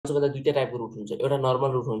भन्दा दुईटा टाइपको रुट हुन्छ, एउटा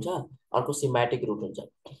नर्मल रुट हुन्छ, अर्को सिम्बायोटिक रुट हुन्छ।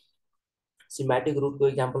 सिम्बायोटिक रुटको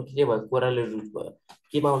इक्जाम्पल के भयो? कोरालेट रुट भयो।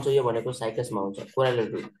 केमा हुन्छ यो भनेको? साइकसमा हुन्छ कोरालेट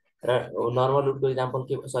रुट। र नर्मल रुटको इक्जाम्पल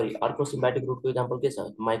के, सरी अर्को सिम्बायोटिक रुटको इक्जाम्पल के छ?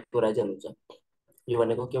 माइक्रोराइजल हुन्छ। यो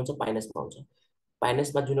भनेको के हुन्छ? पाइनसमा हुन्छ।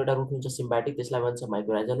 पाइनसमा जुन एउटा रुट हुन्छ सिम्बायोटिक त्यसलाई भन्छ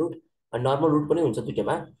माइक्रोराइजल रुट। अनि नर्मल रुट पनि हुन्छ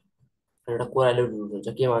दुईटैमा, एउटा कोरालेट रुट हुन्छ।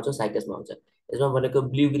 केमा हुन्छ? साइकसमा हुन्छ। यसमा भनेको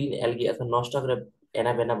ब्लू ग्रीन एल्गी अथवा नस्टक र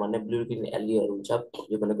एनाबेना भन्ने ब्लू ग्रीन एल्गीहरू हुन्छ।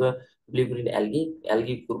 यो भनेको ब्लू ग्रीन एल्गी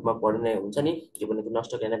एल्गी ग्रुपमा पर्ने हुन्छ नि। यो भनेको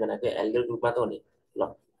नस्टक एनाबेनाको एल्गल ग्रुपमा त हो नि। ल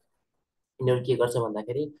यिनीहरू के गर्छ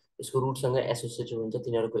भन्दाखेरि यसको रुटसँग एसोसिएटेड हुन्छ,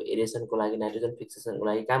 तिनीहरूको एरेसनको लागि, नाइट्रोजन फिक्सेसनको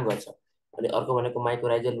लागि काम गर्छ। अनि अर्को भनेको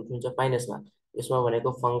माइक्रोराइजल रुट हुन्छ पाइनसमा। यसमा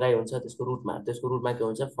भनेको फङ्गाई हुन्छ त्यसको रुटमा। त्यसको रुटमा के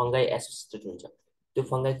हुन्छ? फङ्गाई एसोसिएटेड हुन्छ। त्यो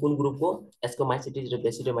फङ्गाई कुन ग्रुपको? एस्कोमाइसिटिस र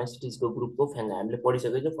बेसिडोमाइसिटिसको ग्रुपको फङ्गाई। हामीले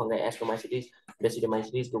पढिसकेको छौँ फङ्गाई एस्कोमाइसिटिस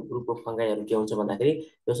बेसिडोमाइसिटिसको ग्रुपको फङ्गाईहरू के हुन्छ भन्दाखेरि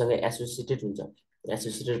त्योसँग एसोसिएटेड हुन्छ।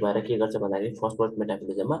 एसोसिएटेड भएर के गर्छ भन्दाखेरि फस्फोरस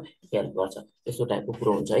मेटाबोलिजममा हेल्प गर्छ। यस्तो टाइपको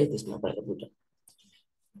कुरो हुन्छ है त्यसमा पढेको दुईटा।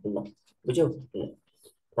 ल बुझ्यौ? ल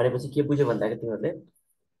भनेपछि के बुझ्यो भन्दाखेरि तिमीहरूले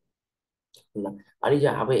ल अनि जो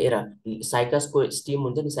अब हेर साइकसको स्टिम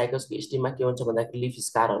हुन्छ नि, साइकसको स्टिममा के हुन्छ भन्दाखेरि लिफ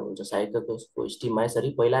स्कारहरू हुन्छ। साइकसको स्टिममा यसरी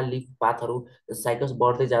पहिला लिफ पाथहरू साइकस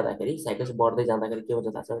बढ्दै जाँदाखेरि के हुन्छ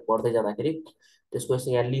थाहा छ? बढ्दै जाँदाखेरि त्यसको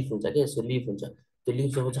यस्तो यहाँ लिफ हुन्छ कि, यसको लिफ हुन्छ। त्यो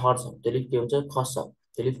लिफ जब झर्छ त्यो लिफ के हुन्छ? खस्छ।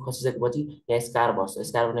 त्यो लिफ खसिसकेपछि यहाँ स्कार बस्छ।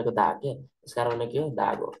 स्कार भनेको दाग के, स्कार भनेको के हो?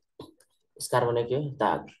 दाग हो। स्कार भनेको के हो?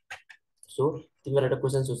 दाग। सो तिमीहरू एउटा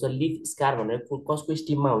क्वेसन सोध्छ लिफ स्कार भनेर कसको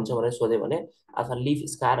स्टिममा हुन्छ भनेर सोध्यो भने, अथवा leaf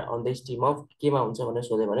scar on the steam of केमा हुन्छ भनेर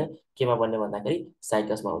सोध्यो भने केमा भन्ने भन्दाखेरि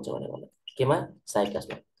साइकसमा हुन्छ भनेर भन्ने। केमा?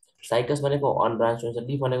 साइकसमा। साइकस भनेको अनब्रान्च हुन्छ,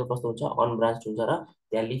 लिफ भनेको कस्तो हुन्छ? अनब्रान्च हुन्छ र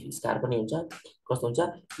त्यहाँ लिफ स्कार पनि हुन्छ। कस्तो हुन्छ?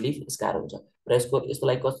 लिफ स्कार हुन्छ। र यसको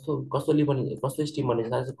लागि कस्तो कस्तो लिफ भनिन्छ, कस्तो स्टिम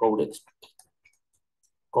भनिन्छ? कौडेक्स,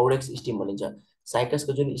 कौडेक्स स्टिम भनिन्छ।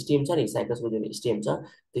 साइकसको जुन स्टिम छ नि, साइकसको जुन स्टिम छ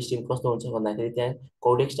त्यो स्टिम कस्तो हुन्छ भन्दाखेरि त्यहाँ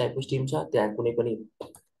कौडेक्स टाइपको स्टिम छ। त्यहाँ कुनै पनि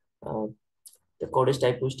त्यो कौडेक्स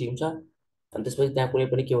टाइपको स्टिम छ। अनि त्यसपछि त्यहाँ कुनै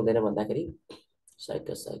पनि के हुँदैन भन्दाखेरि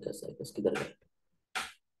साइकस साइकस साइकस किधर गयो?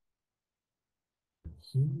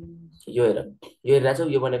 यो हेर, यो हेरिरहेको छौ?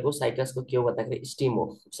 यो भनेको साइकसको के हो भन्दाखेरि स्टिम हो।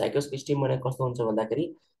 साइकसको स्टिम भनेको कस्तो हुन्छ भन्दाखेरि,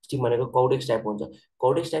 स्टिम भनेको कौडेक्स टाइपको हुन्छ।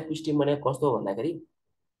 कौडेक्स टाइपको स्टिम भनेको कस्तो हो भन्दाखेरि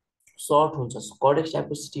सर्ट हुन्छ। कौडेक्स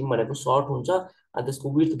टाइपको स्टिम भनेको सर्ट हुन्छ अनि त्यसको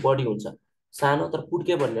विड्थ बढी हुन्छ, सानो तर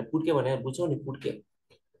पुड्के भने बुझ्छौ नि?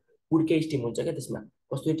 पुड्के स्टिम हुन्छ क्या त्यसमा।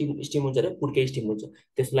 कस्तो स्टिम हुन्छ रे? पुड्के स्टिम हुन्छ।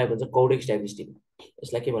 त्यसलाई भन्छ कौडेक्स टाइप स्टिम।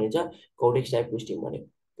 यसलाई के भनिन्छ? कौडेक्स टाइपको स्टिम भन्यो।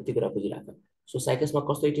 त्यति कुरा बुझिराख। सो साइकसमा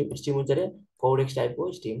कस्तो स्टिम हुन्छ रे? कौडेक्स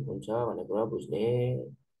टाइपको स्टिम हुन्छ भन्ने कुरा बुझ्ने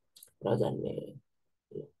र जान्ने।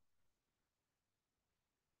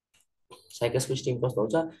 साइकसको स्टिम कस्तो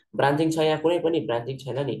हुन्छ? ब्रान्चिङ छ, यहाँ कुनै पनि ब्रान्चिङ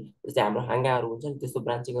छैन नि। जस्तै हाम्रो हाँगाहरू हुन्छ नि त्यस्तो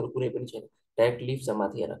ब्रान्चिङहरू कुनै पनि छैन। डाइरेक्ट लिफ छ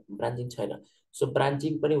माथि हेर, ब्रान्चिङ छैन। सो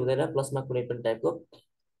ब्रान्चिङ पनि हुँदैन, प्लसमा कुनै पनि टाइपको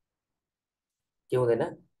के हुँदैन?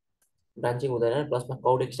 ब्रान्चिङ हुँदैन, प्लसमा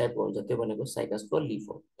कौडेक्स टाइपको हुन्छ। त्यो भनेको साइकसको लिफ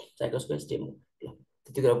हो, साइकसको स्टेम हो। ल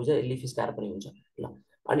त्यति कुरा बुझ्यो? लिफ स्कार पनि हुन्छ। ल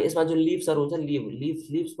अनि यसमा जुन लिप्सहरू हुन्छ नि,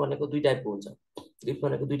 लिप्स भनेको दुई टाइपको हुन्छ। लिप्स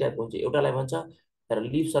भनेको दुई टाइपको हुन्छ। एउटालाई भन्छ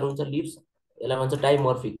लिप्सहरू हुन्छ, लिप्स यसलाई भन्छ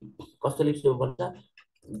डाइमर्फिक। कस्तो लिप्स भन्छ?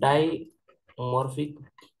 डाइमर्फिक।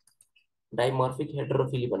 डाइमर्फिक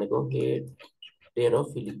हेटेरोफिली भनेको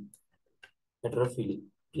हेटेरोफिली, हेटेरोफिली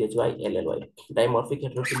PHYLLY। डाइमर्फिक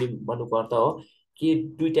हेटेरोफिली भन्नुको अर्थ हो कि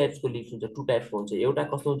दुई टाइप्सको लिफ हुन्छ, टु टाइप्सको हुन्छ। एउटा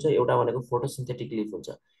कस्तो हुन्छ? एउटा भनेको फोटोसिन्थेटिक लिफ हुन्छ।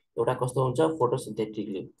 एउटा कस्तो हुन्छ? फोटोसिन्थेटिक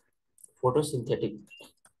लिफ, फोटोसिन्थेटिक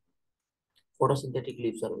फोटोसिन्थेटिक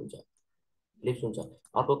लिप्सहरू हुन्छ, लिप्स हुन्छ।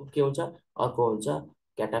 अर्को के हुन्छ? अर्को हुन्छ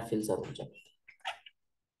क्याटाफिल्सहरू हुन्छ,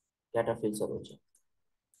 क्याटाफिल्सहरू हुन्छ।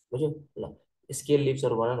 बुझ्यो? ल स्केल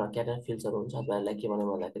लिप्सहरू भन न, क्याटाफिल्सहरू हुन्छ। त्यसलाई के भन्यो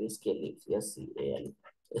भन्दाखेरि स्केल लिप्स, SCAL,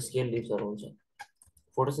 स्केल लिप्सहरू हुन्छ।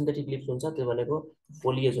 फोटोसिन्थेटिक लिप्स हुन्छ त्यो भनेको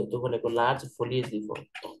फोलिएज हो, त्यो भनेको लार्ज फोलिएज लिफ हो।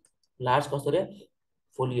 लार्ज कस्तो रे?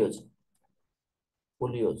 Folios,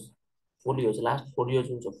 folios, folios, last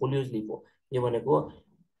folios हुन्छ, फोलियोज लिफ हो। यो भनेको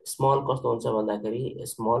स्मल कस्तो हुन्छ भन्दाखेरि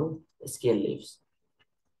small scale lips,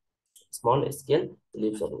 small scale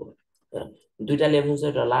लिप्सहरू हो। दुईटा लिप्स हुन्छ,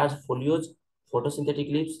 एउटा लार्ज फोलियोज फोटोसिन्थेटिक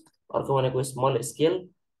लिप्स, अर्को भनेको स्मल स्केल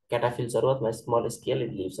क्याटाफिल्सहरू अथवा स्मल स्केल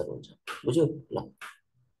लिप्सहरू हुन्छ। बुझ्यो? ल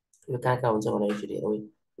यो कहाँ हुन्छ भने फेरि हेरौँ।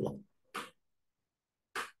 ल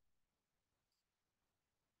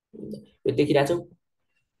यो देखिरहेछौ?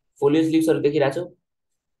 फोलियोज लिप्सहरू देखिरहेछौ?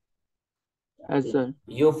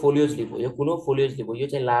 यो फोलियोज लिप हो। यो कुन हो? फोलियोज लिप हो। यो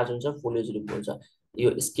चाहिँ लार्ज हुन्छ, फोलियोज लिप हुन्छ। यो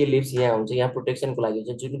स्केल लिप्स यहाँ हुन्छ, यहाँ प्रोटेक्सनको लागि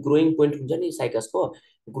हुन्छ। जुन ग्रोइङ पोइन्ट हुन्छ नि साइकसको,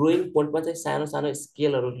 ग्रोइङ पोइन्टमा चाहिँ सानो सानो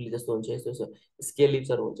स्केलहरू जस्तो हुन्छ, यस्तो यस्तो स्केल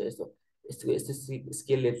लिप्सहरू हुन्छ। यस्तो यस्तो यस्तो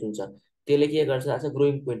स्केल लिप्स हुन्छ। त्यसले के गर्छ आज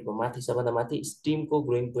ग्रोइङ पोइन्टको माथि सबभन्दा माथि स्टिमको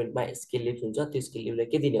ग्रोइङ पोइन्टमा स्केल लिप्स हुन्छ, त्यो स्केल लिपले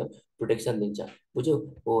के दिने हो प्रोटेक्सन दिन्छ, बुझ्यौ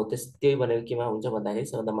हो। त्यही भनेको केमा हुन्छ भन्दाखेरि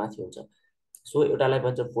सबभन्दा माथि हुन्छ। सो एउटालाई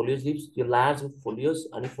भन्छ फोलियोज लिप्स, यो लार्ज फोलियोज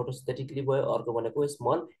अनि फोटोसिन्थेटिकली भयो, अर्को भनेको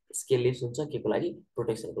स्मल स्केल लिप्स हुन्छ के को लागि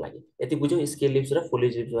प्रोटेक्सनको लागि। यति बुझ्यौ स्केल लिप्स र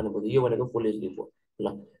फोलियोज लिप्स भनेको, यो भनेको फोलियोज लिप हो ल।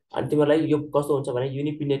 अनि तिमीहरूलाई यो कस्तो हुन्छ भने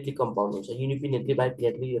युनिपिनेटली कम्पाउन्ड हुन्छ, युनिपिनेटली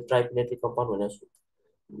बाइपिनेटली यो ट्राइपिनेटली कम्पाउन्ड भनेर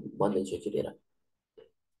भनिदिन्छु एकचोटि हेर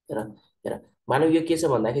हेर हेर। मानव यो के छ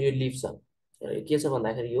भन्दाखेरि यो लिफ छ, यो के छ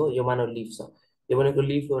भन्दाखेरि यो मानव लिफ छ, यो भनेको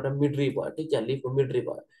लिफ एउटा मिड्री भयो, ठिक छ, लिफको मिड्री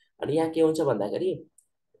भयो। अनि यहाँ के हुन्छ भन्दाखेरि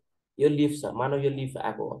यो लिफ छ, मानव यो लिफ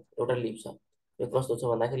आएको हो, एउटा लिफ छ, यो कस्तो छ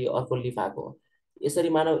भन्दाखेरि यो अर्को लिफ आएको हो। यसरी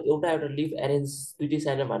मानव एउटा एउटा लिफ एरेन्ज दुईटै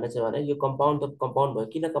साइडमा भन्ने छ भने यो कम्पाउन्ड त कम्पाउन्ड भयो।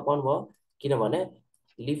 किन कम्पाउन्ड भयो? किनभने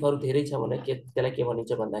लिफहरू धेरै छ भने त्यसलाई के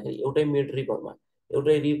भनिन्छ भन्दाखेरि एउटै मिड रिपमा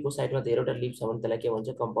एउटै रिपको साइडमा धेरैवटा लिफ छ भने त्यसलाई के भन्छ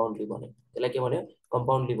कम्पाउन्ड लिफ भन्यो, त्यसलाई के भन्यो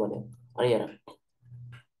कम्पाउन्ड लिफ भन्यो। अनि हेर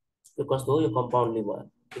यो कस्तो हो, यो कम्पाउन्ड लिफ भयो,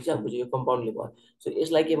 ठिक छ, बुझ्यो, यो कम्पाउन्ड लिफ भयो। सो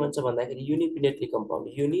यसलाई के भन्छ भन्दाखेरि युनिपिनेटली कम्पाउन्ड,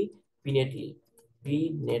 युनिपिनेटली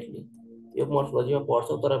पिनेटली। यो मोर्फोलोजीमा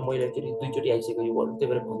पढ्छौ तर मैले एकचोटि दुईचोटि आइसक्यो यो वर्ड,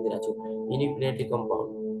 त्यही भएर भनिदिरहेको छु युनिपिनेटली कम्पाउन्ड,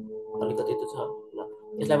 अलिकति त छ ल।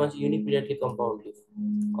 यसलाई भन्छ युनिपिनेटली कम्पाउन्ड लिफ।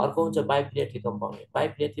 अर्को हुन्छ बाइपिनेटली कम्पाउन्ड।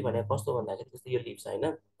 बाइपिनेटली भनेको कस्तो भन्दाखेरि जस्तो यो लिफ छ होइन,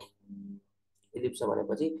 यो लिफ छ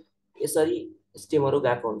भनेपछि यसरी स्टेमहरू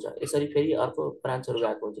गएको हुन्छ, यसरी फेरि अर्को ब्रान्चहरू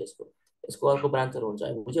गएको हुन्छ, यसको यसको अर्को ब्रान्चहरू हुन्छ,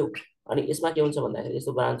 बुझ्यौ। अनि यसमा के हुन्छ भन्दाखेरि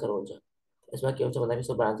यस्तो ब्रान्चहरू हुन्छ, यसमा के हुन्छ भन्दाखेरि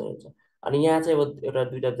यस्तो ब्रान्चहरू हुन्छ। अनि यहाँ चाहिँ अब एउटा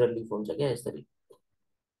दुईवटा लिफ हुन्छ क्या, यसरी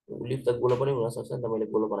लिफ त गोलो पनि हुनसक्छ नि त, मैले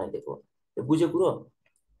गोलो बनाइदिएको, यो बुझ्यो कुरो,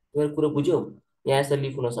 तिमीहरू कुरो बुझ्यौ। यहाँ यस्तो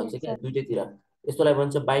लिफ हुनसक्छ क्या दुइटैतिर, यस्तोलाई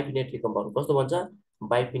भन्छ बाइपिनेटली कम्पाउन्ड। कस्तो भन्छ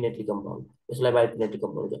बाइपिनेटली कम्पाउन्ड, यसलाई बाइपिनेटली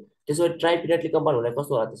कम्पाउन्ड हुन्छ। त्यसो भए ट्राइपिनेटली कम्पाउन्ड भनेको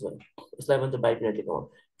कस्तो होला त्यसो भए, यसलाई भन्छ बाइपिनेटली कम्पाउन्ड।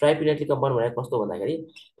 ट्राइपिनेटली कम्पाउन्ड भनेको कस्तो भन्दाखेरि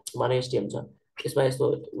मानव स्टेम छ, यसमा यस्तो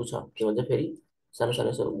उ छ, के भन्छ फेरि सानो सानो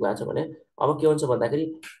यस्तो गएको छ भने अब के हुन्छ भन्दाखेरि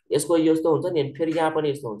यसको यस्तो हुन्छ नि, फेरि यहाँ पनि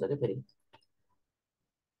यस्तो हुन्छ क्या फेरि,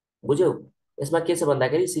 बुझ्यौ। यसमा के छ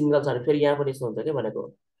भन्दाखेरि सिङ्गल छ भने फेरि यहाँ पनि यस्तो हुन्छ क्या भनेको,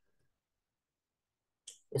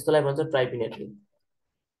 यस्तोलाई भन्छ ट्राइपिनेटली।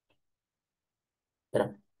 हेर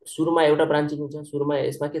सुरुमा एउटा ब्रान्चिङ हुन्छ, सुरुमा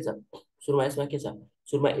यसमा के छ, सुरुमा यसमा के छ,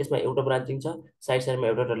 सुरुमा यसमा एउटा ब्रान्चिङ छ, साइड साइडमा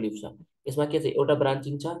एउटा एउटा लिफ छ। यसमा के छ एउटा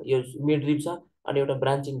ब्रान्चिङ छ, यो मिड लिफ छ, अनि एउटा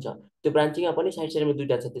ब्रान्चिङ छ, त्यो ब्रान्चिङमा पनि साइड साइडमा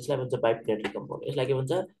दुईटा छ, त्यसलाई भन्छ बाइपिनेटली कम्पाउन्ड। यसलाई के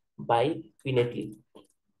भन्छ बाइपिनेटली,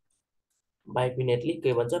 बाइपिनेटली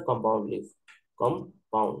के भन्छ compound leaf,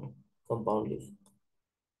 compound compound leaf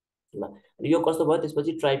ल। यो कस्तो भयो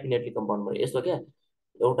त्यसपछि ट्राइपिनेटली कम्पाउन्ड भयो, यस्तो क्या,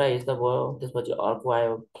 एउटा यस्तो भयो, त्यसपछि अर्को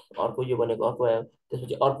आयो, अर्को यो भनेको अर्को आयो,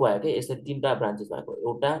 त्यसपछि अर्को आयो क्या, यसरी तिनवटा ब्रान्चेस भएको,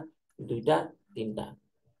 एउटा दुईटा तिनवटा,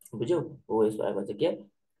 बुझ्यौ हो। यसो आयो भने के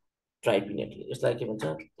ट्राइपिनेटली, यसलाई के भन्छ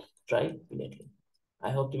ट्राइपिनेटली।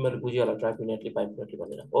 आई होप तिमीहरू बुझ्यो होला ट्राइपिनेटली बाइपिनेटली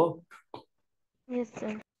भनेर हो। यस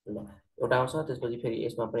सर। ल एउटा आउँछ, त्यसपछि फेरि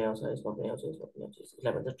यसमा पनि आउँछ, यसमा पनि आउँछ, यसमा पनि आउँछ,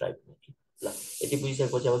 यसलाई भन्छ ट्राइपिनेटली ल। यति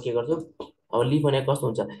बुझिसकेपछि अब के गर्छौ, अब लिफ भनेको कस्तो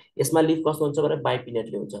हुन्छ, यसमा लिफ कस्तो हुन्छ भने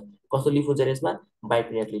बाइपिनेटली हुन्छ। कस्तो लिफ हुन्छ यसमा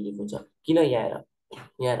बाइपिनेटली लिफ हुन्छ। किन यहाँ हेर,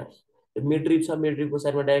 यहाँ हेर मिड रिप छ, मिड रिपको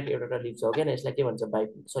साइडमा डाइरेक्ट एउटा लिफ छ हो क्या, यसलाई के भन्छ बाइ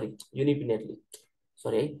सरी युनिपिनेटली,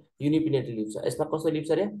 सरी है युनिपिनेटली लिफ छ। यसमा कस्तो लिफ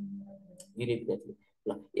छ अरे युनिपिनेटली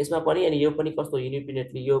ल। यसमा पनि अनि यो पनि कस्तो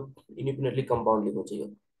युनिपिनेटली, यो युनिपिनेटली कम्पाउन्ड लिफ हुन्छ, यो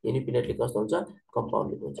युनिपिनेटली कस्तो हुन्छ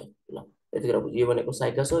कम्पाउन्ड लिफ हुन्छ ल। यतिखेर यो भनेको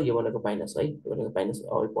साइकस हो, यो भनेको पाइनस है, यो भनेको पाइनस।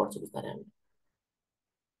 अब पढ्छु बिस्तारै, हामी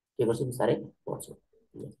के गर्छु बिस्तारै पढ्छु,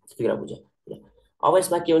 यतिखेर बुझ्यो ल। अब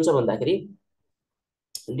यसमा के हुन्छ भन्दाखेरि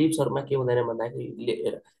लिप्सहरूमा के हुँदैन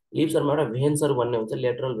भन्दाखेरि लिप्सहरूमा एउटा भेन्सहरू भन्ने हुन्छ,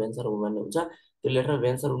 लेटरल भेन्सहरू भन्ने हुन्छ, त्यो लेटरल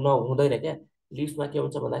भेन्सहरू नहुँदैन क्या। लिप्समा के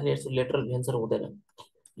हुन्छ भन्दाखेरि यस्तो लेटरल भेन्सहरू हुँदैन,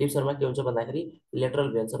 लिप्सहरूमा के हुन्छ भन्दाखेरि लेटरल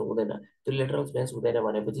भेन्सहरू हुँदैन। त्यो लेटरल भेन्स हुँदैन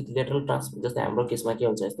भनेपछि लेटरल ट्रान्स, जस्तै हाम्रो केसमा के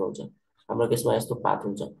हुन्छ यस्तो हुन्छ, हाम्रो केसमा यस्तो पाथ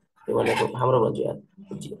हुन्छ, त्यो भनेको हाम्रो भन्छु यार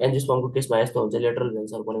एन्जियोस्पर्मको केसमा यस्तो हुन्छ, लेटरल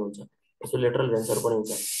भेन्सहरू पनि हुन्छ, यस्तो लेटरल भेन्सहरू पनि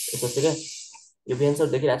हुन्छ, यस्तो छ क्या। यो भेन्सहरू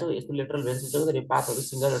देखिरहेको छ, यस्तो लेटरल भेन्स हुन्छ नि, पाथहरू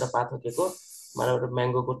सिङ्गल एउटा पाथ हो के को मानव एउटा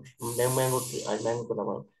म्याङ्गोको म्याङ्गोको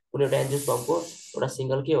नभनौँ, कुनै एउटा एन्जियोस्पर्मको एउटा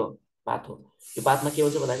सिङ्गल के हो पाथ हो। यो पाथमा के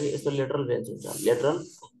हुन्छ भन्दाखेरि यस्तो लेटरल भेन्स हुन्छ,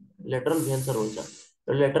 लेटरल भेन्सहरू हुन्छ।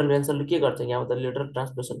 र लेटरल भेन्सहरूले के गर्छ, यहाँबाट लेटरल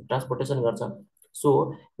ट्रान्सपोर्टेसन गर्छ। सो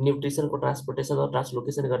न्युट्रिसनको ट्रान्सपोर्टेसन र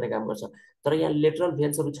ट्रान्सलोकेसन गर्ने काम गर्छ। तर यहाँ लेटरल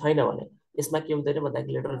भेन्सहरू छैन भने यसमा के हुँदैन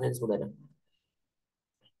भन्दाखेरि लेटरल भेन्स हुँदैन,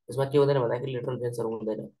 यसमा के हुँदैन भन्दाखेरि लेटरल भेन्सहरू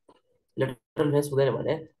हुँदैन। लेटरल भेन्स हुँदैन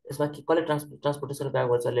भने यसमा कसले ट्रान्सपोर्टेसन काम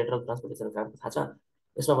गर्छ, लेटरल ट्रान्सपोर्टेसन काम थाहा छ,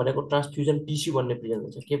 यसमा भनेको ट्रान्सफ्युजन टिस्यु भन्ने प्रिजन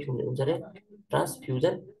हुन्छ। के हुन्छ अरे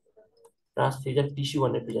ट्रान्सफ्युजन टिस्यु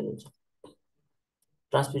भन्ने प्रिजन हुन्छ,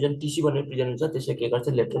 ट्रान्सफ्युजन टिस्यु भन्ने प्रिजन हुन्छ, त्यसले के गर्छ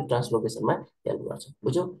लेटरल ट्रान्सलोकेसनमा हेल्प गर्छ,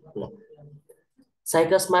 बुझ्यौ ल।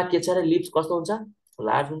 साइकसमा के छ अरे लिप्स कस्तो हुन्छ,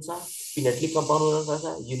 लार्ज हुन्छ, पिनेटली कम्पाउन्ड हुन सक्छ,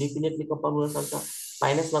 युनिपिनेटली कम्पाउन्ड हुन सक्छ।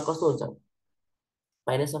 पाइनसमा कस्तो हुन्छ,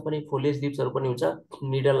 पाइनसमा पनि फोलिएज लिप्सहरू पनि हुन्छ,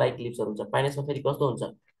 निडल लाइक लिप्सहरू हुन्छ। पाइनसमा फेरि कस्तो हुन्छ,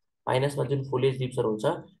 पाइनसमा जुन फोलिएज लिप्सहरू हुन्छ,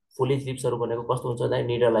 फोलिएज लिप्सहरू भनेको कस्तो हुन्छ भन्दा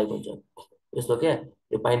निडल लाइक हुन्छ। यस्तो क्या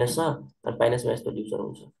यो पाइनस छ अनि पाइनसमा यस्तो लिप्सहरू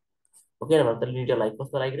हुन्छ। ओके न, मतलब निडल लाइक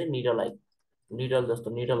कस्तो लाइक रे, निडल लाइक, निडल जस्तो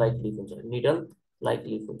निडल लाइक लिफ हुन्छ, निडल लाइक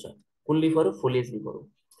लिफ हुन्छ। कुन लिफहरू, फोलिएज लिफहरू।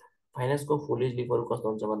 फाइनसको फोलिएज लिफहरू कस्तो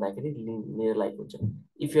हुन्छ भन्दाखेरि निडल लाइक हुन्छ।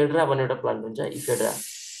 इफेड्रा भन्ने एउटा प्लान्ट हुन्छ, इफेड्रा,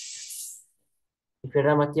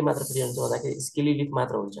 इफेड्रामा के मात्र फेरि हुन्छ भन्दाखेरि स्केली लिफ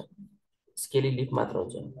मात्र हुन्छ, स्केली लिफ मात्र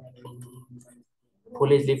हुन्छ,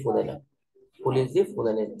 फोलिएज लिफ हुँदैन, फोलिएज लिफ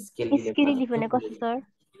हुँदैन, स्केली लिफ स्केली मात्र लिफ हुन्छ, भनेको फोलिएज कस्तो लिफ। सर?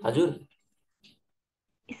 हजुर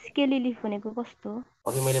स्केली लिफ भनेको कस्तो?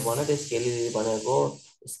 अघि मैले भने त्यो स्केली भनेको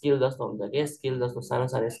स्केल जस्तो हुन्छ के, स्केल जस्तो सानो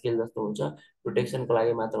सानो स्केल जस्तो हुन्छ, प्रोटेक्सनको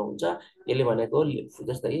लागि मात्र हुन्छ। यसले भनेको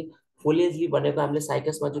जस्तै फोलिएज लिफ भनेको हामीले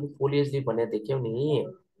साइकसमा जुन फोलिएज लिफ भनेर देख्यौँ नि,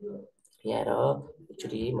 यहाँ हेर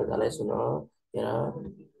एकचोटि मजाले सुन, हेर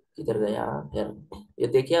किधर गया, हेर यो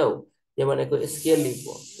देख्यौ, यो भनेको स्केल लिफ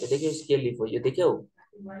हो, यो देख्यौ स्केल लिफ हो, यो देख्यौ,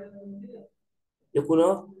 यो कुन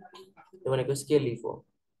हो, यो भनेको स्केल लिफ हो,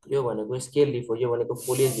 यो भनेको स्केल लिफ हो, यो भनेको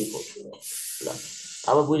फोलिएज लिफ हो। ल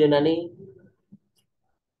अब बुझ्यो नानी,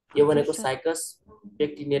 यो हजुर भनेको सर। साइकस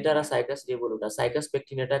पेक्टिनेटा र साइकस रेभोलुटा। साइकस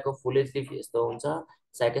पेक्टिनेटाको फोलिएज लिफ यस्तो हुन्छ,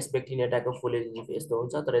 साइकस पेक्टिनेटाको फोलिएज लिफ यस्तो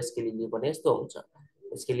हुन्छ, तर स्केली लिफ भने यस्तो हुन्छ,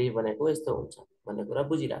 स्केली लिफ भनेको यस्तो हुन्छ भन्ने कुरा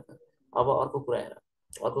बुझिराख। अब अर्को कुरा हेर,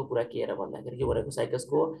 अर्को कुरा के हेर भन्दाखेरि यो भनेको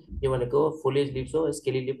साइकसको, यो भनेको फोलिएज लिफ हो,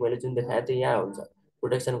 स्केली लिफ मैले जुन देखाएँ त्यो यहाँ हुन्छ,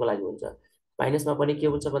 प्रोटेक्सनको लागि हुन्छ। पाइनसमा पनि के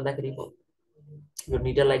हुन्छ भन्दाखेरि यो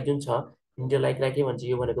निडल लाइक जुन छ, निडल लाइकलाई के भन्छ,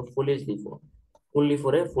 यो भनेको फोलिएज लिफ हो। कुन लिफ हो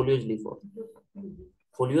रे, फोलियोज लिफ हो,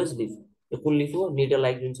 फोलियोज लिफ। यो कुन लिफ हो, निडल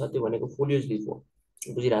लाइक जुन छ त्यो भनेको फोलियोज लिफ हो,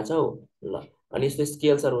 बुझिरहेको छौ ल। अनि यस्तो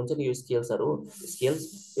स्केल्सहरू हुन्छ नि, यो स्केल्सहरू,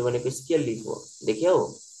 स्केल्स, यो भनेको स्केल लिफ हो, देख्यौ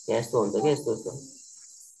यहाँ यस्तो हुन्छ क्या, यस्तो यस्तो,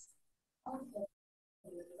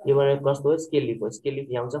 यो भनेको कस्तो हो, स्केल लिफ हो, स्केल लिफ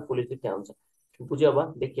यहाँ हुन्छ, फोलियोज लिफ यहाँ हुन्छ। बुझ्यो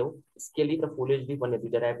अब, देख्यौ स्केल लिफ र फोलियोज लिफ भन्ने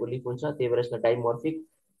दुईटा टाइपको लिफ हुन्छ, त्यही भएर यसलाई डाइमर्फिक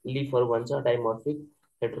लिफहरू भन्छ, डाइमर्फिक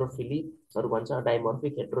हेट्रोफिलीहरू भन्छ,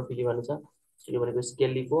 डाइमर्फिक हेट्रोफिली भन्छ। यो भनेको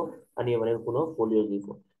स्केल लिफ हो अनि यो भनेको कुन हो, फोलियोज लिफ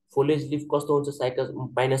हो। फोलियोज लिफ कस्तो हुन्छ, साइकस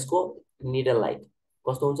पाइनसको निडल लाइक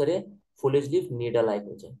कस्तो हुन्छ रे, फोलियोज लिफ निडल लाइक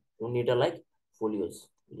हुन्छ, निडल लाइक फोलियोज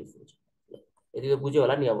लिफ हुन्छ। यति त बुझ्यौ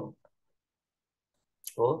होला नि अब,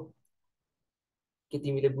 हो के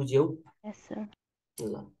तिमीले बुझ्यौ? यस सर।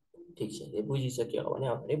 ल ठिक छ, यो बुझिसक्यो भने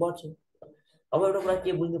अगाडि बढ्छौ। अब एउटा कुरा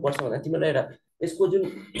के बुझ्नुपर्छ भन्दा तिमीलाई एउटा यसको जुन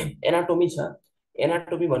एनाटोमी छ,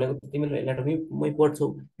 एनाटोमी भनेको तिमीले एनाटोमीमै पढ्छौ,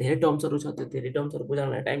 धेरै टर्म्सहरू छ, त्यो धेरै टर्म्सहरू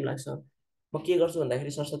बुझाउनलाई टाइम लाग्छ। म के गर्छु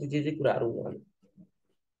भन्दाखेरि सरस्वती जे कुराहरू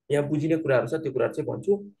यहाँ बुझिने कुराहरू छ त्यो कुराहरू चाहिँ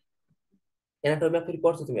भन्छु। एनाटोमीमा फेरि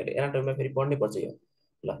पढ्छौ तिमीहरूले, एनाटोमीमा फेरि पढ्नै पर्छ यो।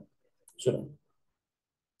 ल सुन,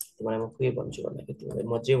 तिमीलाई म के भन्छु भन्दाखेरि तिमीलाई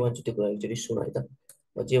म जे भन्छु त्यो कुरा एकचोटि सुन है त,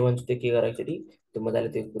 म जे भन्छु त्यो के गर एकचोटि, त्यो मजाले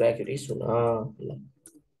त्यो कुरा एकचोटि सुन। ल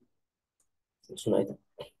सुन है त,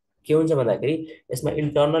 के हुन्छ भन्दाखेरि यसमा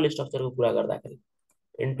इन्टर्नल स्ट्रक्चरको कुरा गर्दाखेरि,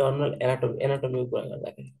 इन्टर्नल एनाटोमीको कुरा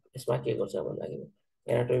गर्दाखेरि यसमा के गर्छ भन्दाखेरि,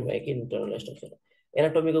 एनाटोमी भयो कि इन्टर्नल स्ट्रक्चर,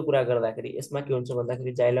 एनाटोमीको कुरा गर्दाखेरि यसमा के हुन्छ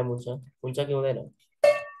भन्दाखेरि जाइलम हुन्छ कि हुँदैन,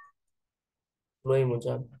 फ्लोइम हुन्छ।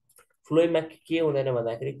 फ्लोइममा के हुँदैन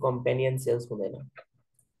भन्दाखेरि कम्पेनियन सेल्स हुँदैन,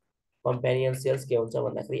 कम्पेनियन सेल्स के हुन्छ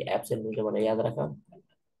भन्दाखेरि एब्सेन्ट हुन्छ भनेर याद राख।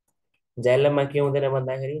 जाइलममा के हुँदैन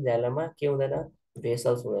भन्दाखेरि, जाइलममा के हुँदैन,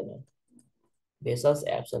 भेसल्स हुँदैन, भेसल्स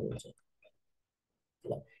एब्सेन्ट हुन्छ।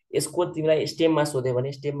 ल यसको तिमीलाई स्टेममा सोध्यो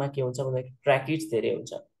भने स्टेममा के हुन्छ भन्दाखेरि ट्र्याकिड्स धेरै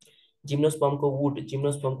हुन्छ। जिम्नोस्पर्मको वुड,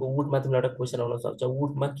 जिम्नोस्पर्मको वुडमा तिमीलाई एउटा क्वेसन आउन सक्छ,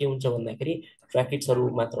 वुडमा के हुन्छ भन्दाखेरि ट्र्याकिड्सहरू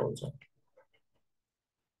मात्र हुन्छ,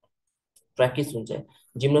 ट्र्याकिस हुन्छ।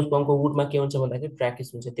 जिम्नोस्पर्मको वुडमा के हुन्छ भन्दाखेरि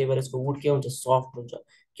ट्र्याकिस हुन्छ, त्यही भएर यसको वुड के हुन्छ, सफ्ट हुन्छ।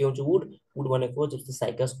 के हुन्छ वुड, वुड भनेको जस्तो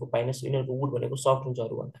साइकसको, पाइनस, यिनीहरूको वुड भनेको सफ्ट हुन्छ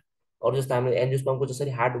अरूभन्दा। अरू जस्तो हाम्रो एन्जियोस्पर्मको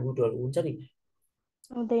जसरी हार्ड वुडहरू हुन्छ नि,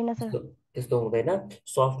 हुँदैन सर। त्यस्तो त्यस्तो हुँदैन,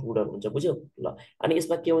 सफ्ट वुडहरू हुन्छ, बुझ्यौ ल। अनि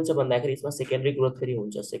यसमा के हुन्छ भन्दाखेरि यसमा सेकेन्डरी ग्रोथ फेरि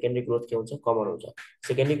हुन्छ, सेकेन्डरी ग्रोथ के हुन्छ, कमन हुन्छ।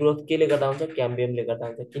 सेकेन्डरी ग्रोथ केले गर्दा हुन्छ, क्याम्बियमले गर्दा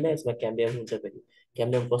हुन्छ। किन यसमा क्याम्बियम हुन्छ फेरि,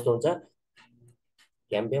 क्याम्बियम कस्तो हुन्छ,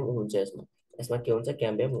 क्याम्बियम हुन्छ यसमा, यसमा के हुन्छ,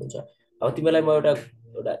 क्याम्बियम हुन्छ। अब तिमीलाई म एउटा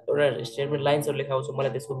एउटा एउटा स्टेटमेन्ट लाइन्सहरू लेखाउँछु,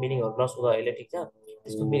 मलाई त्यसको मिनिङहरू नसोध अहिले, ठिक छ,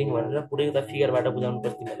 त्यसको मिनिङ भनेर पुरै एउटा फिगरबाट बुझाउनु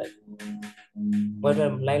पर्छ तिमीलाई। म एउटा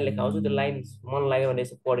लाइन लेखाउँछु, त्यो लाइन मन लाग्यो भने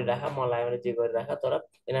यसो पढिराख, मन लाग्यो भने जे गरिराख, तर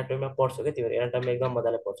एनाटोमीमा पढ्छौ क्या तिमीहरू, एनाटोमी एकदम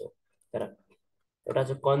मजाले पढ्छौ। तर एउटा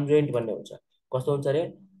चाहिँ कन्जोइन्ट भन्ने हुन्छ, कस्तो हुन्छ अरे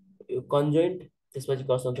यो कन्जोइन्ट, त्यसपछि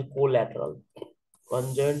कस्तो हुन्छ कोल्याटरल,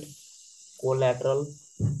 कन्जोइन्ट, कोल्याटरल,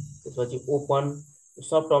 त्यसपछि ओपन,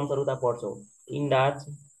 सब टर्म्सहरू उता पढ्छौ। इन्ड आर्च,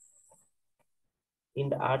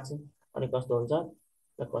 इन्ड आर्च, अनि कस्तो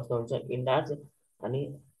हुन्छ, इन्ड आर्च, अनि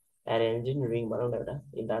अरेन्ज इन रिङ भनौँ न एउटा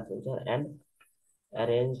इन्डार्च हुन्छ एन्ड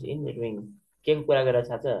अरेन्ज इन रिङ के को कुरा गरेर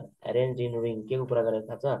थाहा छ अरेन्ज इन रिङ के को कुरा गरेर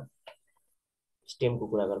थाहा छ स्टेमको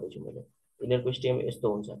कुरा गर्दैछु मैले यिनीहरूको स्टेम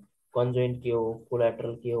यस्तो हुन्छ कन्जोइन्ट के हो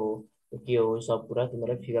कोलाट्रल के हो सब कुरा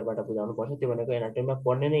तिमीलाई फिगरबाट बुझाउनु पर्छ त्यो भनेको एनाटोमीमा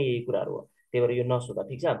पढ्ने नै यही कुराहरू हो त्यही भएर यो नसोधा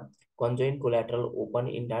ठिक छ कन्जोइन्ट collateral open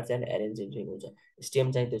इन्डार्च and arrange in ring हुन्छ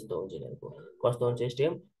स्टेम चाहिँ त्यस्तो हुन्छ यिनीहरूको कस्तो हुन्छ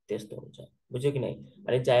स्टेम त्यस्तो हुन्छ बुझ्यो कि नै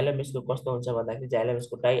अनि जाइलम यसको कस्तो हुन्छ भन्दाखेरि जाइलम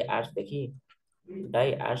यसको die आर्चदेखि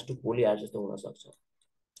die arch to poli arch जस्तो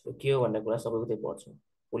हुनसक्छ के हो भन्ने कुरा सबैको त्यही पढ्छ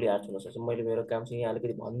पोली आर्च हुनसक्छ मैले मेरो काम चाहिँ यहाँ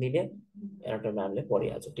अलिकति भनिदिने एनाटोमी हामीले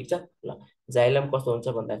पढिहाल्छ ठिक छ ल जाइलम कस्तो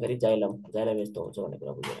हुन्छ भन्दाखेरि जाइलम जाइलम यस्तो हुन्छ भन्ने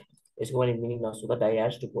कुरा बुझेर यसको पनि मिनिङ नसोधा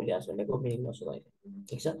डाइआर्स टु पोलिआर्स भनेको मिनिङ नसोधा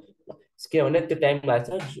ठिक छ ल किनभने त्यो टाइम लाग्छ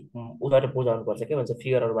उबाट बुझाउनु पर्छ के भन्छ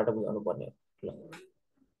फिगरहरूबाट बुझाउनु पर्ने ल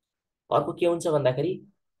अर्को के हुन्छ भन्दाखेरि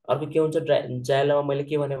अर्को के हुन्छ जाइलममा मैले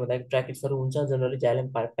के भने भन्दाखेरि ट्र्याकिट्सहरू हुन्छ जनरली जाइलम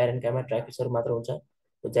प्यारेन्कामा ट्र्याकिट्सहरू मात्र हुन्छ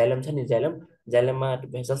जाइलम छ नि जाइलम जाइलममा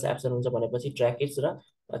भेसल्स एब्सेन्ट हुन्छ भनेपछि ट्र्याकिट्स र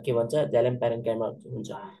के भन्छ जाइलम प्यारेन्कामा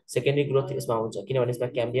हुन्छ सेकेन्डरी ग्रोथ यसमा हुन्छ किनभने यसमा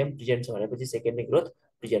क्याम्बियम प्रिजेन्ट छ भनेपछि सेकेन्डरी ग्रोथ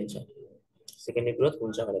प्रिजेन्ट छ सेकेन्डरी ग्रोथ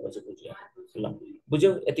हुन्छ भनेपछि बुझ्यो ल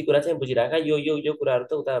बुझ्यौ यति कुरा चाहिँ बुझिराख यो कुराहरू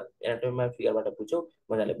त उता एनाटोमीमा फिगरबाट बुझ्यौ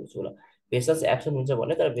मजाले बुझ्यौ ल भेसल्स एब्सेन्ट हुन्छ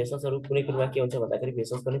भने तर भेसल्सहरू कुनै कुरामा के हुन्छ भन्दाखेरि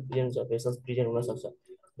भेसल्स पनि प्रिजेन्ट हुन्छ भेसल्स प्रिजेन्ट हुनसक्छ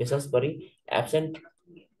भेसल्स पनि एब्सेन्ट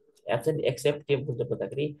एब्सेन्ट एक्सेप्ट के हुन्छ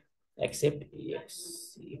भन्दाखेरि एक्सेप्ट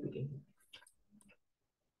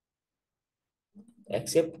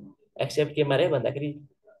एक्सेप्ट एक्सेप्ट के मारे भन्दाखेरि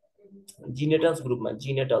जिनेटल्स ग्रुपमा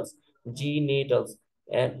जिनेटल्स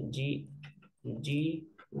एन्ड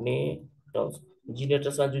जिनेटल्स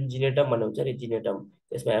जिनेटल्समा जुन जिनेटम भन्ने हुन्छ नि जिनेटम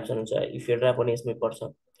त्यसमा एब्सेन्ट हुन्छ इफेड्रा पनि यसमै पर्छ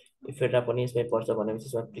इफेड्रा पनि यसमै पर्छ भनेपछि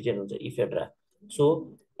यसमा प्रिजेन्ट हुन्छ इफेड्रा सो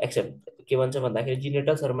एक्सेप्ट के भन्छ भन्दाखेरि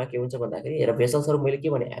जिनेटल्सहरूमा के हुन्छ भन्दाखेरि हेर भेसल्सहरू मैले के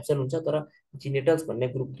भने एब्सेन्ट हुन्छ तर जिनेटल्स भन्ने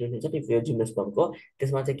ग्रुप जुन हुन्छ नि जिम्नोस्पर्मको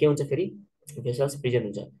त्यसमा चाहिँ के हुन्छ फेरि भेसल्स प्रिजेन्ट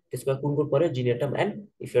हुन्छ त्यसको कुन पर्यो जिनेटम एन्ड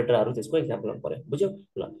इफेड्राहरू त्यसको इक्जाम्पलमा पर्यो बुझ्यौ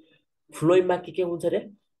ल फ्लोइममा के हुन्छ रे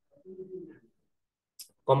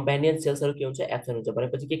कम्पेनियन सेल्सहरू के हुन्छ एब्सेन्ट हुन्छ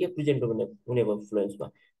भनेपछि के प्रिजेन्ट हुने भयो फ्लोइम्समा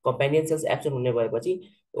कम्पेनियन सेल्स एब्सेन्ट हुने भएपछि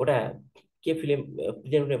एउटा के फिल्म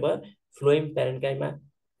प्रिजेन्ट हुने भयो फ्लोइम प्यारेन्काइमा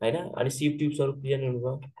होइन अनि सिप ट्युब्सहरू प्रिजेन्ट हुने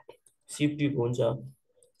भयो सिप ट्युब हुन्छ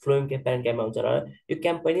फ्लोइम के प्यारेन्काइमा हुन्छ र यो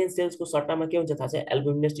क्याम्पेनियन सेल्सको सट्टामा के हुन्छ थाहा छ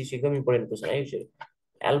एल्बुमिनस टिस्यु एकदम इम्पोर्टेन्ट क्वेसन है यो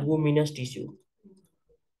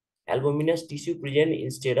albuminous tissue present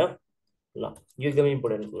instead of ल यो एकदम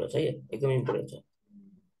इम्पोर्टेन्ट कुरा छ है एकदम इम्पोर्टेन्ट छ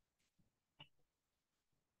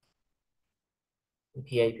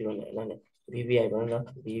भिआइपी भन्नु भिभिआई भनौँ न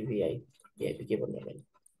भिभिआई भिआइपी के भन्नु मैले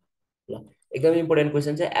ल एकदम इम्पोर्टेन्ट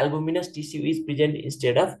क्वेसन चाहिँ albuminous tissue is present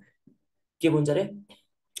instead of के भन्छ अरे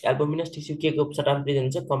एल्बुमिनस टिस्यु के को सट्टामा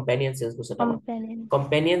प्रेजेन्ट हुन्छ कम्पेनियन सेल्सको सट्टामा कम्पेनियन्स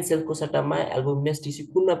कम्पेनियन सेलको सट्टामा एल्बुमिनस टिस्यु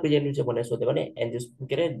कुनमा प्रेजेन्ट हुन्छ भनेर सोध्यो भने एन्जियोस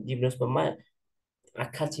के अरे जिम्नोस्पर्ममा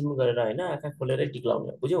आँखा चिम गरेर होइन आँखा खोलेर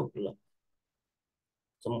टिक्लाउने बुझ्यौ ल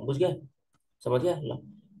बुझ्यो समझ्यो ल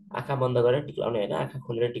आँखा बन्द गरेर टिक्लाउने होइन आँखा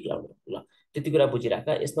खोलेर टिक्लाउने ल त्यति कुरा बुझिराख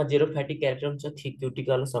यसमा जेरोफाइटिक क्यारेक्टर हुन्छ थिक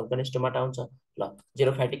क्युटिकल सङ्कन स्टोमाटा हुन्छ ल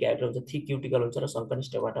जेरोफाइटिक क्यारेक्टर हुन्छ थिक क्युटिकल हुन्छ र सङ्कन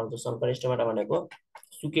स्टोमाटा हुन्छ सङ्कन स्टोमाटा भनेको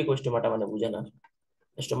सुकेको स्टोमाटा भनेर बुझेन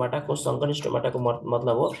स्टोमाटाको सङ्कन स्टोमाटाको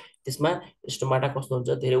मतलब हो त्यसमा स्टोमाटा कस्तो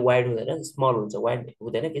हुन्छ धेरै वाइड हुँदैन स्मल हुन्छ वाइड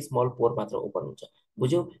हुँदैन कि स्मल पोर मात्र ओपन हुन्छ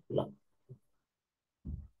बुझ्यौ ल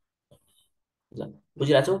ल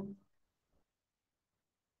बुझिरहेको छौ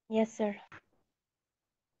यस सर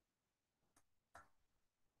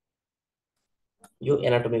यो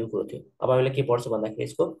एनाटोमीको कुरो थियो अब हामीले के पढ्छ भन्दाखेरि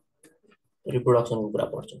यसको रिप्रोडक्सनको कुरा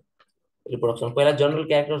पढ्छौँ रिप्रोडक्सन पहिला जनरल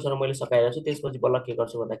क्यारेक्टर्सहरू मैले सकाएर छु त्यसपछि बल्ल के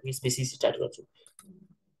गर्छु भन्दाखेरि स्पेसिस स्टार्ट गर्छु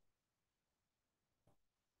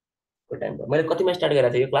मैले कतिमा स्टार्ट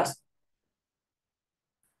गरेको थिएँ यो क्लास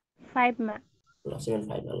 5 मा ल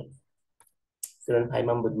 7.5 ल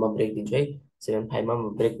 7.5 म ब्रेक दिन्छु है 7.5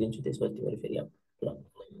 म ब्रेक दिन्छु त्यसपछि तिमीहरू फेरि अब ल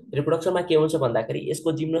रिप्रोडक्सनमा के हुन्छ भन्दाखेरि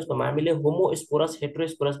यसको जिम्नोस्पर्म हामीले होमोस्पोरस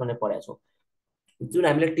हेट्रोस्पोरस भनेर पढाएको छौँ जुन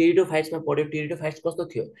हामीले टेरिडोफाइट्समा पढ्यो टेरिडोफाइट्स कस्तो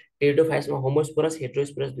थियो टेरिडोफाइट्समा होमोस्पोरस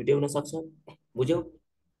हेट्रोस्पोरस दुइटै हुन सक्छ बुझ्यौ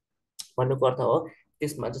भन्नुको अर्थ हो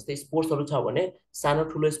त्यसमा जस्तै स्पोर्ट्सहरू छ भने सानो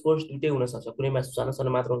ठुलो स्पोर्ट्स दुइटै हुनसक्छ कुनैमा सानो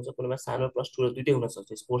सानो मात्र हुन्छ कुनैमा सानो प्लस ठुलो दुइटै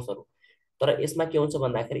हुनसक्छ स्पोर्ट्सहरू तर यसमा के हुन्छ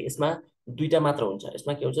भन्दाखेरि यसमा दुईटा मात्र हुन्छ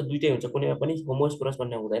यसमा के हुन्छ दुइटै हुन्छ कुनैमा पनि होमोस्पोरस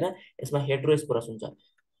भन्ने हुँदैन यसमा हेट्रोस्पोरस हुन्छ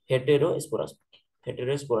हेटेरोस्पोरस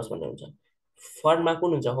हेटेरोस्पोरस भन्ने हुन्छ फर्नमा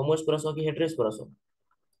कुन हुन्छ होमोस्पोरस हो कि हेट्रोस्पोरस हो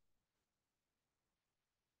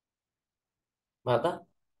त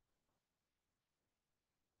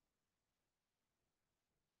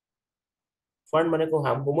फर्न भनेको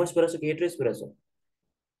होमोस्पोरस हो कि हेट्रोस्पोरस हो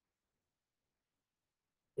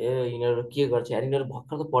ए यिनीहरू के गर्छ यार, यिनीहरू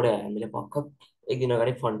भर्खर त पढ्यो हामीले भर्खर एक दिन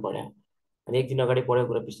अगाडि फन्ड पढ्यो। अनि एक दिन अगाडि पढेको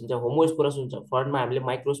कुरा बिर्सिन्छ। होमोस्पोरस हुन्छ फन्डमा, हामीले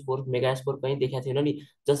माइक्रोस्पोर मेगास्पोर कहीँ देखाएको थिएन नि,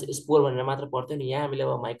 जस्ट स्पोर भनेर मात्र पढ्थ्यो नि। यहाँ हामीले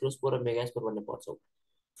अब माइक्रोस्पोर र मेगास्पोर भन्ने पढ्छौँ।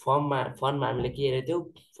 फर्ममा हामीले के हेरेको थियौँ,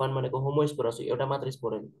 फर्म भनेको होमोस्पोरस हो, एउटा मात्र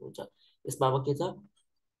स्पोर हुन्छ। यसमा अब के छ,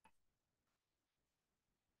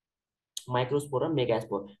 माइक्रोस्पोर र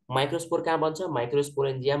मेगास्पोर। माइक्रोस्पोर कहाँ बन्छ,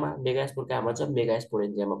 माइक्रोस्पोरेन्जियामा। मेगास्पोर कहाँ बन्छ,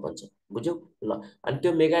 मेगास्पोरेन्जियामा बन्छ। बुझ्यौ ल। अनि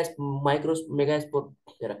त्यो मेगास्पोर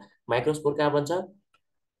हेर, माइक्रोस्पोर कहाँ बन्छ,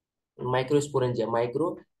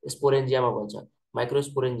 माइक्रोस्पोरेन्जियामा बन्छ,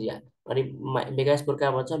 माइक्रोस्पोरेन्जिया। अनि मेगास्पोर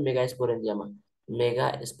कहाँ बन्छ, मेगास्पोरेन्जियामा,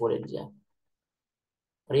 मेगास्पोरेन्जिया।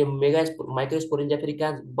 र यो माइक्रोस्पोरेन्जिया फेरि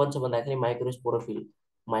कहाँ बन्छ भन्दाखेरि माइक्रोस्पोरोफिल,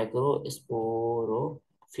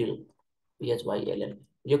 माइक्रोस्पोरोफिल, PHYLL।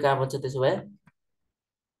 यो कहाँ बन्छ त्यसो भए,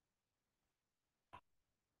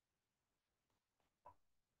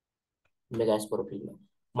 मेगास्पोरोफिलमा।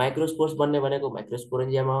 माइक्रोस्पोर्स बन्ने भनेको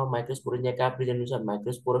माइक्रोस्पोरेन्जियामा हो, माइक्रोस्पोरेन्जिया कहाँ प्रेजेन्ट हुन्छ,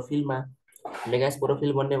 माइक्रोस्पोरोफिलमा।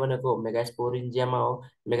 मेगास्पोरोफिल बन्ने भनेको मेगास्पोरेन्जियामा हो,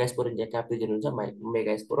 मेगास्पोरेन्जिया कहाँ प्रेजेन्ट हुन्छ,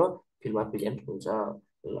 मेगास्पोरोफिलमा प्रेजेन्ट हुन्छ।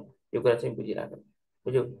 ल यो कुरा चाहिँ बुझिराख।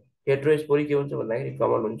 बुझ्यौ। हेट्रोस्पोरी के हुन्छ भन्दाखेरि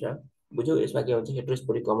कमन हुन्छ। बुझ्यौ, यसमा के हुन्छ,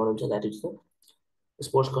 हेट्रोस्पोरी कमन हुन्छ, द्याट इज द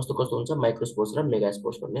स्पोर्स कस्तो कस्तो हुन्छ, माइक्रोस्पोर्स र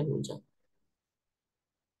मेगास्पोर्स भन्ने हुन्छ।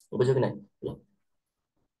 बुझ्यो कि नै ल।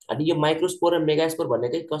 अनि यो माइक्रोस्पोर र मेगास्पोर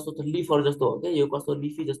भनेकै कस्तो त लिफर जस्तो हो क्या, यो कस्तो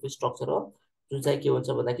लिफी जस्तो स्ट्रक्चर हो, जुन चाहिँ के हुन्छ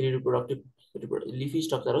भन्दाखेरि रिप्रोडक्टिभ लिफी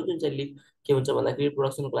स्ट्रक्चर हो, जुन चाहिँ लिफ के हुन्छ भन्दाखेरि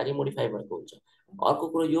रिप्रोडक्सनको लागि मोडिफाई भएको हुन्छ। अर्को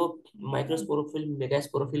कुरो यो माइक्रोस्पोरोफिल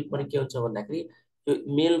मेगास्पोरोफिल पनि के हुन्छ भन्दाखेरि यो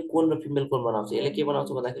मेल कोन र फिमेल कोन बनाउँछ। यसले के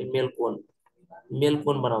बनाउँछ भन्दाखेरि मेल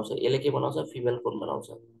कोन बनाउँछ, यसले के बनाउँछ, फिमेल कोन बनाउँछ,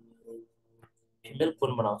 फिमेल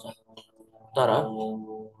कोन बनाउँछ। तर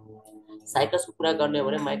साइकसको कुरा गर्ने हो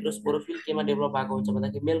भने माइक्रोस्पोरोफिल केमा डेभलप भएको हुन्छ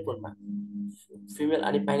भन्दाखेरि मेल कोनमा, फिमेल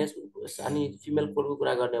अनि पाइनस अनि फिमेल कोनको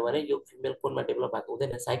कुरा गर्ने हो भने यो फिमेल कोनमा डेभलप भएको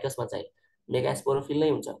हुँदैन, साइकसमा चाहिँ मेगास्पोरोफिल नै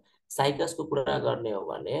हुन्छ। साइकसको कुरा गर्ने हो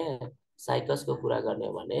भने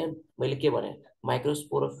मैले के भने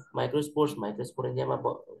माइक्रोस्पोरेन्जियामा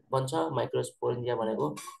बन्छ। माइक्रोस्पोरेन्जिया भनेको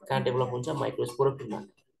कहाँ डेभलप हुन्छ, माइक्रोस्पोरोफिलमा।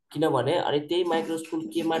 किनभने अनि त्यही माइक्रोस्पोर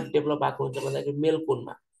केमा डेभलप भएको हुन्छ भन्दाखेरि मेल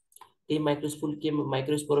कोनमा। त्यही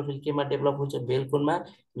माइक्रोस्पोरोफिल केमा डेभलप हुन्छ, मेल कोनमा।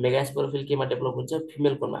 मेगास्पोरोफिल केमा डेभलप हुन्छ,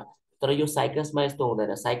 फिमेल कोनमा। तर यो साइकसमा यस्तो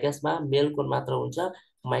हुँदैन, साइकसमा मेल कोन मात्र हुन्छ।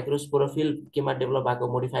 माइक्रोस्पोरोफिल केमा डेभलप भएको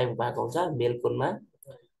मोडिफाई भएको हुन्छ, मेल कोनमा।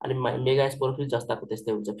 अनि मेगास्पोरोफिल जस्ताको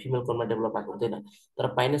त्यस्तै हुन्छ, फिमेल कोनमा डेभलप भएको हुँदैन। तर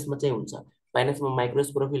पाइनसमा चाहिँ हुन्छ, पाइनसमा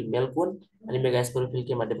माइक्रोस्पोरोफिल मेल कोन अनि मेगास्पोरोफिल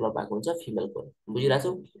केमा डेभलप भएको हुन्छ, फिमेल कोन।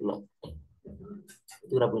 बुझिरहेछौ ल, यति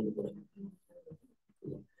कुरा बुझ्नु पर्यो,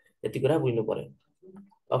 यति कुरा बुझ्नु पर्यो।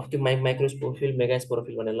 अब त्यो माइक्रोस्पोरोफिल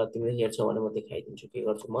मेगास्पोरोफिल भनेर ल तिमीले हेर्छौ भने म देखाइदिन्छु, के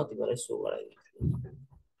गर्छु म तिमीलाई सो गराइदिन्छु।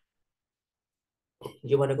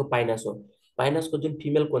 यो भनेको पाइनस हो, पाइनसको जुन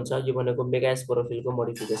फिमेल कोन छ यो भनेको मेगास्पोरोफिलको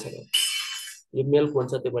मोडिफिकेसन हो। यो मेल कोन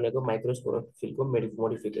छ त्यो भनेको माइक्रोस्पोरोफिलको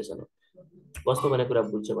मोडिफिकेसन हो। कस्तो भन्ने कुरा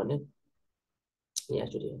बुझ्छ भने यहाँ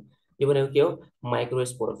सुरु, यो भनेको के हो,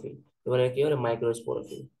 माइक्रोस्पोरोफिल। यो भनेको के हो,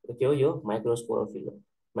 माइक्रोस्पोरोफिल। यो के हो, यो माइक्रोस्पोरोफिल हो,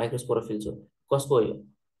 माइक्रोस्पोरोफिल छ। कसको हो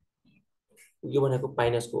यो भनेको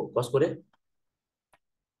पाइनसको हो। कसको रे,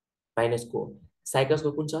 पाइनसको।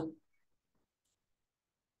 साइकसको कुन छ,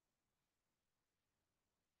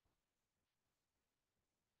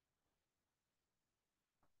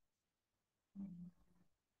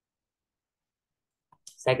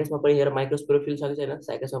 साइकसमा पनि हेर माइक्रोस्पोरोफिल छ कि छैन,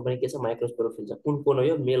 साइकसमा पनि के छ, माइक्रोस्पोरोफिल छ। कुन कोन हो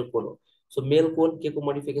यो, मेल कोन हो। सो मेल कोन के को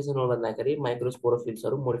मोडिफिकेसन हो भन्दाखेरि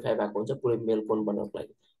माइक्रोस्पोरोफिल्सहरू मोडिफाई भएको हुन्छ पुरै मेल कोन बन्नको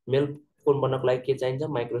लागि। मेल कोन बन्नको लागि के चाहिन्छ,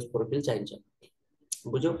 माइक्रोस्पोरोफिल चाहिन्छ।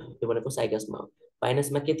 बुझ्यौ, यो भनेको साइकसमा हो।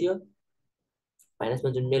 पाइनसमा के थियो,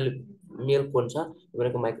 पाइनसमा जुन मेल कोन छ यो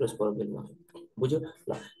भनेको माइक्रोस्पोरोफिलमा। बुझ्यौ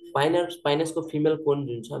ल। पाइनसको फिमेल कोन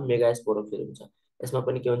जुन छ मेगास्पोरोफिल हुन्छ। यसमा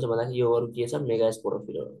पनि के हुन्छ भन्दाखेरि यो अरू के छ,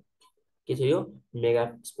 मेगास्पोरोफिल हो। के छ यो,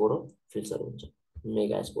 मेगास्पोरोफिल्सहरू हुन्छ,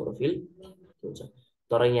 मेगास्पोरोफिल हुन्छ।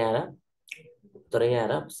 तर यहाँ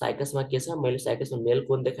हेर साइकसमा के छ, मैले साइकसमा मेल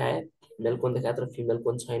कोन देखाएँ, मेल कोन देखाएँ तर फिमेल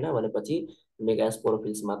कोन छैन भनेपछि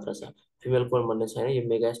मेगास्पोरोफिल्स मात्र छ, फिमेल कोन भन्ने छैन, यो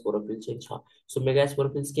मेगास्पोरोफिल चाहिँ छ। सो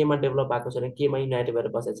मेगास्पोरोफिल्स केमा डेभलप भएको छैन, केमा युनाइटेड भएर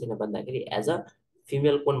बसेको छैन भन्दाखेरि एज अ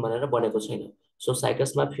फिमेल कोन भनेर बनेको छैन। सो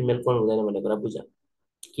साइकसमा फिमेल कोन हुँदैन भन्ने कुरा बुझ।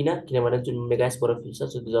 किनभने जुन मेगास्पोरोफिल छ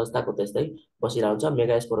जस्ताको त्यस्तै बसिरहेको हुन्छ,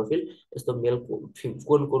 मेगास्पोरोफिल यस्तो मेल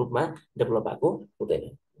कोनको रूपमा डेभलप भएको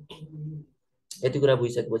हुँदैन। यति कुरा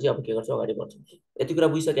बुझिसकेपछि अब के गर्छौ, अगाडि बढ्छौ। यति कुरा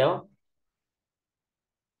बुझिसक्यो हो,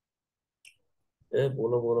 ए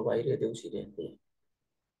बोलो बोलो भाइ देउसी ल।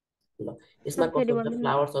 यसमा सर फेरि कस्तो हुन्छ, भन्नु न।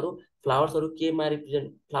 फ्लावर्सहरू केमा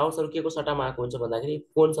रिप्रेजेन्ट, फ्लावर्सहरू के को सट्टामा आएको हुन्छ भन्दाखेरि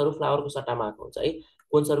कोन्सहरू फ्लावरको सट्टामा आएको हुन्छ है।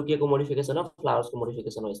 कोन्सहरू के को मोडिफिकेसन हो, फ्लावर्सको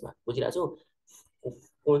मोडिफिकेसन हो। यसमा बुझिरहेको छु,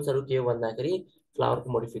 कोन्सहरू के हो भन्दाखेरि फ्लावरको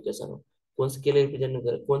मोडिफिकेसन हो। कोन्सले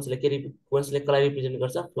कसलाई रिप्रेजेन्ट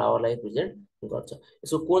गर्छ, फ्लावरलाई रिप्रेजेन्ट गर्छ।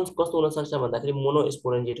 यसको कोन्स कस्तो हुनसक्छ भन्दाखेरि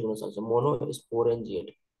मोनोस्पोरेन्जिएट हुनसक्छ। मोनोस्पोरेन्जिएट,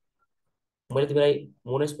 मैले तिमीलाई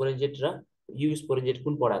मोनोस्पोरेन्जिएट र युस्पोरेन्जिएट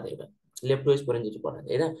कुन पढाएको थिएँ एउटा, लेप्टोस्पोरेन्जिएट पढाएको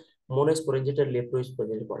थिएँ होइन। मोनोस्पोरेन्जिएट र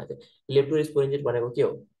लेप्टोस्पोरेन्जिएट पढाएको थिएँ। लेप्टोस्पोरेन्जिएट भनेको के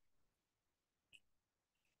हो,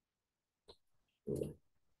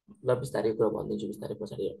 ल बिस्तारै कुरा भनिदिन्छु बिस्तारै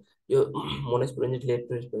पछाडि। यो मोनोस्पोरेन्जिएट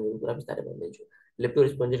लेप्टोस्पोरेन्जिएट कुरा बिस्तारै भनिदिन्छु।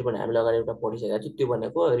 लेप्टोस्पोरेन्जिएट भने हामीले अगाडि एउटा पढिसकेको छु, त्यो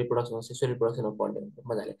भनेको रिप्रोडक्सन, सेक्सुअल रिप्रोडक्सनमा पढ्ने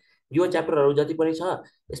मजाले। यो च्याप्टरहरू जति पनि छ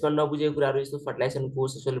यसमा नबुझेको कुराहरू, यस्तो फर्टिलाइजेसनको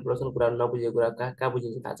सेक्सुअल रिप्रोडक्सन कुराहरू नबुझेको कुरा कहाँ कहाँ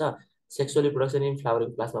बुझिन्छ थाहा छ, सेक्सुअल रिप्रोडक्सन इन फ्लावरिङ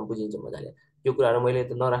क्लासमा बुझिन्छ मजाले। यो कुराहरू मैले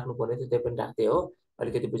त नराख्नु पर्ने थियो, त्यही पनि राख्थेँ हो,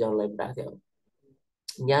 अलिकति बुझाउनलाई पनि राख्थेँ हो।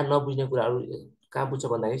 यहाँ नबुझ्ने कुराहरू कहाँ बुझ्छ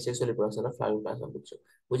भन्दाखेरि सेक्सुअल रिप्रोडक्सन र फ्लावरिङ क्लासमा बुझ्छु,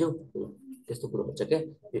 बुझ्यौ। त्यस्तो कुरो हुन्छ क्या,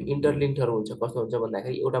 यो इन्टरलिङ्कहरू हुन्छ। कस्तो हुन्छ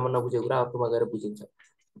भन्दाखेरि एउटामा नबुझेको कुरा अर्कोमा गएर बुझिन्छ।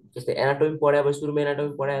 जस्तै एनाटोमी पढाए भए, सुरुमा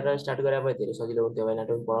एनाटोमी पढाएर स्टार्ट गरे भए धेरै सजिलो हुन्थ्यो,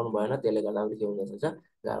 एनाटोमी पढाउनु भएन, त्यसले गर्दा के हुनसक्छ,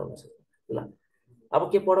 गाह्रो हुनसक्छ। ल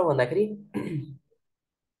अब के पढौँ भन्दाखेरि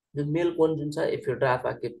जुन मेल कोन जुन छ एफिड्रा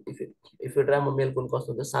अथवा एफिड्रामा मेल कोन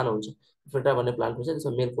कस्तो हुन्छ, सानो हुन्छ। एफिड्रा भन्ने प्लान्ट हुन्छ,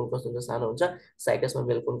 त्यसमा मेल कोन कस्तो हुन्छ, सानो हुन्छ। साइकसमा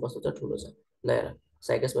मेल कोन कस्तो छ, ठुलो छ। ल हेर,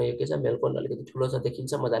 साइकसमा यो के छ, मेल कोन अलिकति ठुलो छ,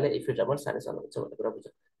 देखिन्छ मजाले। एफिड्रामा सानो सानो हुन्छ भन्ने कुरा बुझ्छ।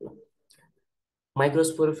 ल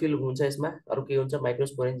माइक्रोस्पोरोफिल हुन्छ यसमा, अरू के हुन्छ,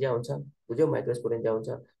 माइक्रोस्पोरेन्जिया हुन्छ, बुझ्यौ। माइक्रोस्पोरेन्जिया हुन्छ,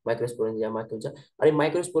 माइक्रोस्पोरेन्जियामा के हुन्छ, अनि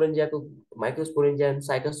माइक्रोस्पोरेन्जिया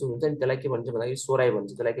साइकस जुन हुन्छ नि, त्यसलाई के भन्छ भन्दाखेरि सोराई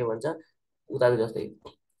भन्छ। त्यसलाई के भन्छ, उताको जस्तै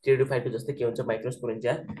टेरिडोफाइटको जस्तै के हुन्छ,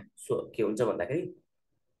 माइक्रोस्पोरेन्जिया के हुन्छ भन्दाखेरि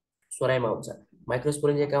सोराइमा हुन्छ।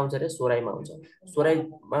 माइक्रोस्पोरेन्जिया कहाँ हुन्छ अरे, सोराइमा हुन्छ।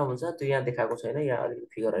 सोराइमा हुन्छ, त्यो यहाँ देखाएको छैन, यहाँ अलिक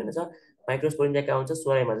फिगर होइन छ। माइक्रोस्पोरेन्जिया कहाँ हुन्छ,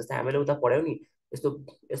 सोराइमा। जस्तै हामीले उता पढ्यौँ नि, यस्तो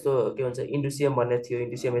यस्तो के भन्छ, इन्डुसियम भन्ने थियो,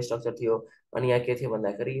 इन्डुसियम स्ट्रक्चर थियो। अनि यहाँ के थियो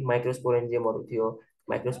भन्दाखेरि माइक्रोस्पोरेन्जियमहरू थियो,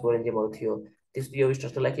 माइक्रोस्पोरेन्जियमहरू थियो। त्यस्तो यो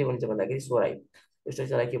स्ट्रक्चरलाई के भनिन्छ भन्दाखेरि सोराइ।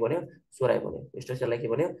 स्ट्रक्चरलाई के भन्यो, सोराइ भन्यो। स्ट्रक्चरलाई के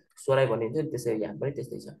भन्यो, सोराइ भनिन्छ नि। त्यसै यहाँ पनि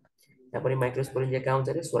त्यस्तै छ, यहाँ पनि माइक्रोस्पोरेन्जिया कहाँ हुन्छ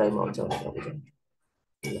अरे, सोराइमा हुन्छ भनेर बुझ्यौ।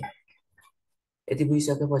 यति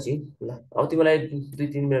बुझिसकेपछि ल अब तिमीलाई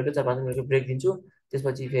 2-3 मिनटको 4-5 मिनटको ब्रेक दिन्छु,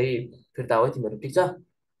 त्यसपछि फेरि फिर्ता हो तिमीहरू, ठिक छ?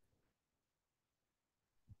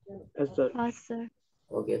 हस् सर।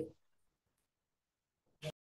 ओके।